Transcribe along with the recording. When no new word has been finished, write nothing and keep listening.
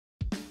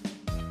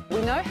We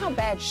know how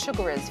bad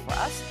sugar is for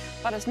us,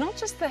 but it's not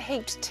just the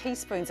heaped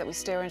teaspoons that we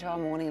stir into our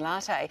morning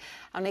latte.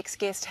 Our next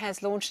guest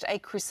has launched a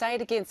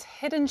crusade against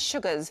hidden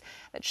sugars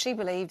that she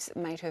believes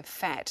made her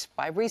fat.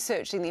 By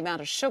researching the amount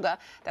of sugar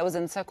that was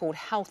in so-called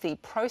healthy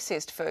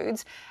processed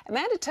foods,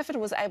 Amanda Tiffen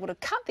was able to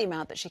cut the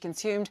amount that she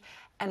consumed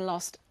and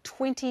lost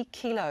 20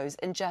 kilos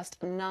in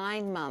just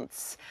 9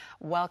 months.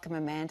 Welcome,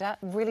 Amanda.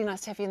 Really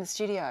nice to have you in the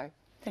studio.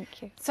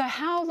 Thank you. So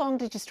how long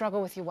did you struggle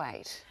with your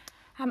weight?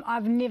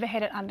 I've never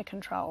had it under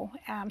control.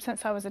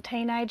 Since I was a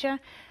teenager,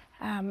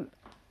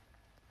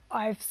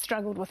 I've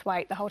struggled with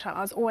weight the whole time.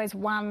 I was always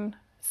one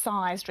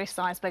size, dress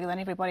size bigger than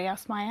everybody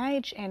else my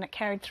age, and it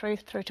carried through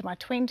to my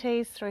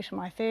 20s, through to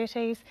my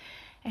 30s,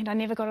 and I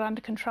never got it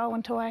under control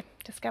until I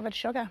discovered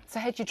sugar. So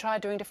had you tried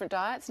doing different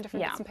diets and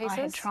different bits and pieces?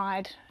 I had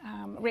tried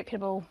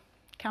reputable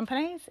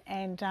companies,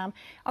 and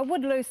I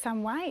would lose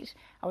some weight.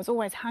 I was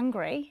always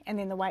hungry, and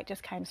then the weight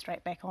just came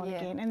straight back on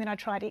again. And then I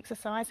tried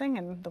exercising,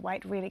 and the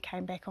weight really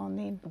came back on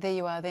then. There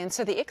you are then.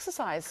 So the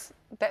exercise,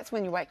 that's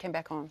when your weight came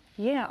back on?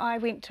 Yeah, I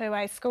went to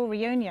a school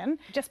reunion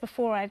just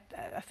before I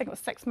think it was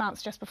 6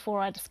 months just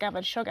before I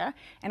discovered sugar,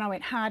 and I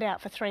went hard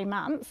out for 3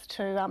 months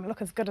to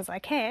look as good as I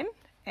can.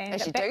 And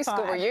as you do,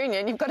 school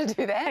reunion, you've got to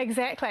do that.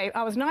 Exactly.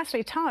 I was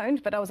nicely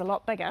toned, but I was a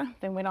lot bigger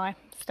than when I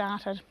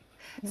started.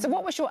 So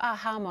what was your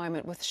aha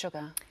moment with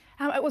sugar?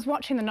 It was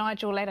watching the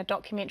Nigel Latta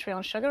documentary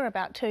on sugar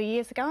about 2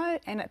 years ago,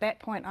 and at that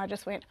point I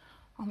just went,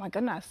 oh my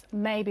goodness,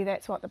 maybe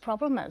that's what the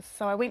problem is.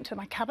 So I went to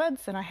my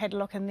cupboards and I had a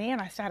look in there,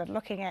 and I started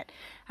looking at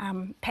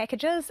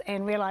packages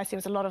and realised there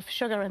was a lot of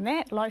sugar in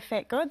that,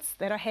 low-fat goods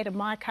that I had in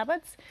my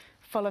cupboards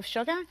full of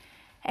sugar.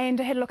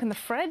 And I had a look in the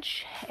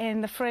fridge,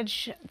 and the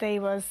fridge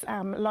there was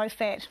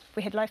low-fat,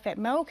 we had low-fat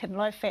milk and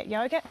low-fat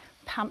yoghurt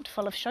pumped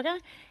full of sugar.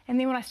 And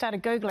then when I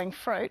started Googling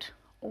fruit,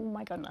 oh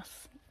my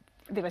goodness,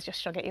 there was just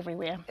sugar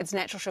everywhere. It's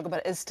natural sugar,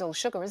 but it is still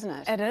sugar, isn't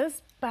it? It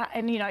is,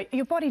 and you know,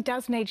 your body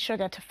does need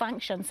sugar to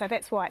function, so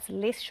that's why it's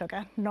less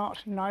sugar,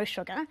 not no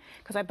sugar,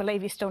 because I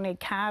believe you still need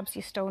carbs,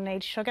 you still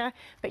need sugar,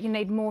 but you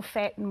need more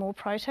fat and more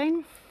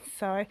protein.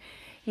 So,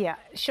 yeah,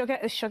 sugar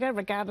is sugar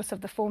regardless of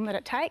the form that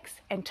it takes,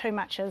 and too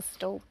much is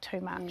still too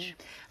much.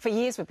 For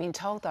years we've been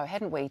told, though,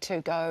 hadn't we,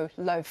 to go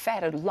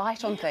low-fat and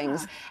light on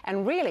things,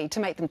 and really, to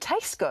make them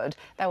taste good,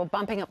 they were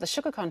bumping up the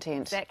sugar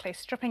content. Exactly,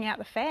 stripping out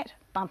the fat,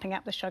 bumping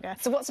up the sugar.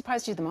 So what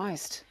surprised you the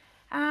most?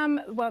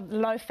 Well,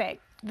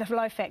 the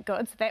low-fat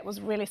goods, that was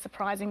really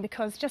surprising,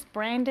 because just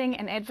branding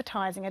and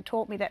advertising had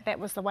taught me that that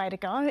was the way to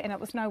go, and it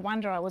was no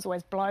wonder I was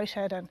always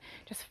bloated and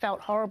just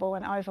felt horrible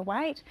and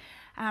overweight.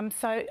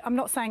 So I'm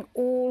not saying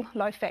all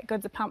low-fat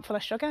goods are pumped full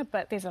of sugar,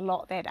 but there's a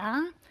lot that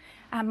are.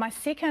 My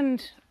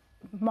second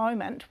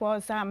moment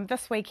was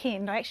this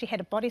weekend. I actually had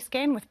a body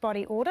scan with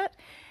Body Audit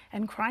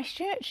in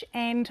Christchurch,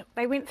 and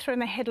they went through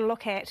and they had a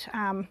look at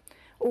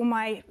all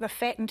the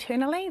fat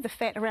internally, the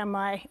fat around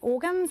my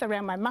organs,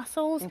 around my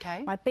muscles,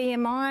 my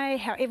BMI,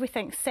 how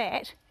everything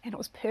sat, and it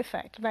was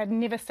perfect. They'd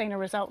never seen a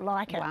result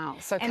like it. Wow,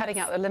 so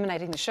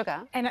eliminating the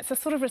sugar. And it's the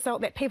sort of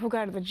result that people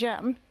go to the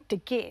gym to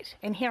get.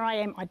 And here I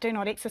am, I do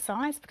not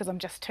exercise because I'm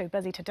just too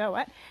busy to do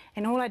it.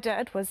 And all I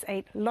did was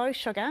eat low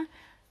sugar,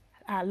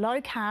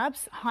 low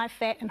carbs, high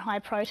fat and high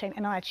protein,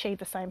 and I achieved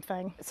the same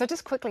thing. So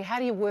just quickly, how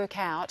do you work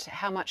out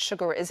how much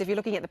sugar it is? If you're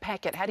looking at the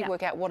packet, how do you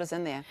work out what is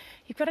in there?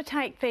 You've got to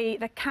take the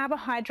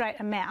carbohydrate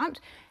amount,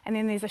 and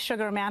then there's a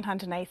sugar amount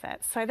underneath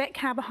it. So that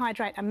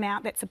carbohydrate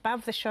amount that's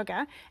above the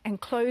sugar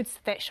includes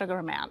that sugar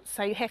amount.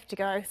 So you have to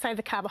go, say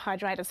the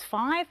carbohydrate is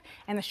 5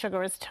 and the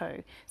sugar is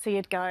 2. So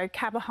you'd go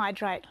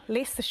carbohydrate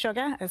less the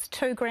sugar is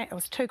 2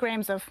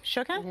 grams of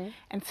sugar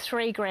and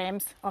 3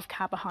 grams of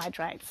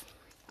carbohydrates.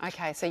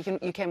 Okay, so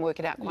you can work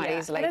it out quite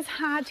easily. It is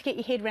hard to get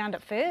your head around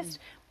at first,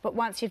 but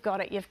once you've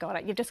got it, you've got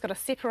it. You've just got to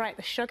separate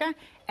the sugar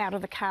out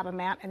of the carb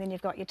amount, and then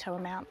you've got your 2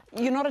 amount.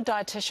 You're not a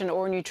dietitian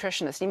or a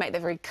nutritionist. You make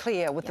that very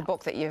clear with the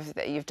book that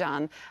you've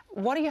done.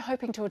 What are you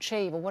hoping to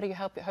achieve, or what are you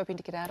hoping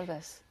to get out of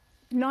this?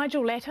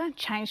 Nigel Latta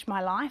changed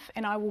my life,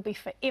 and I will be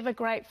forever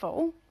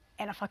grateful,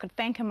 and if I could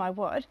thank him, I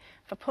would,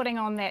 for putting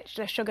on the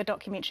sugar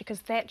documentary,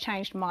 because that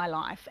changed my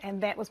life, and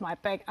that was my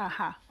big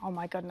aha, oh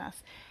my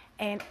goodness.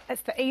 And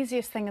it's the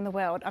easiest thing in the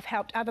world. I've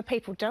helped other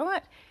people do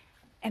it,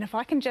 and if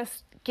I can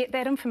just get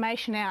that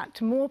information out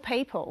to more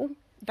people,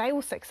 they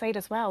will succeed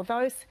as well.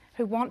 Those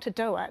who want to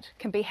do it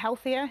can be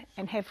healthier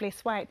and have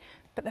less weight.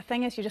 But the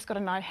thing is, you just got to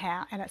know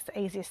how, and it's the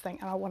easiest thing,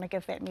 and I want to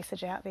give that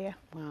message out there.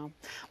 Wow.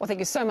 Well, thank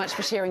you so much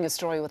for sharing your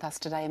story with us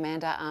today,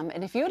 Amanda.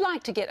 And if you'd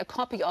like to get a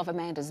copy of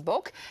Amanda's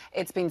book,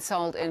 it's been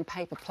sold in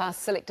Paper Plus,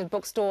 selected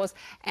bookstores,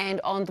 and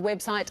on the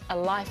website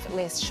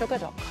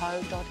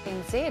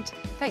alifelesssugar.co.nz.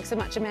 Thanks so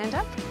much,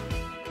 Amanda.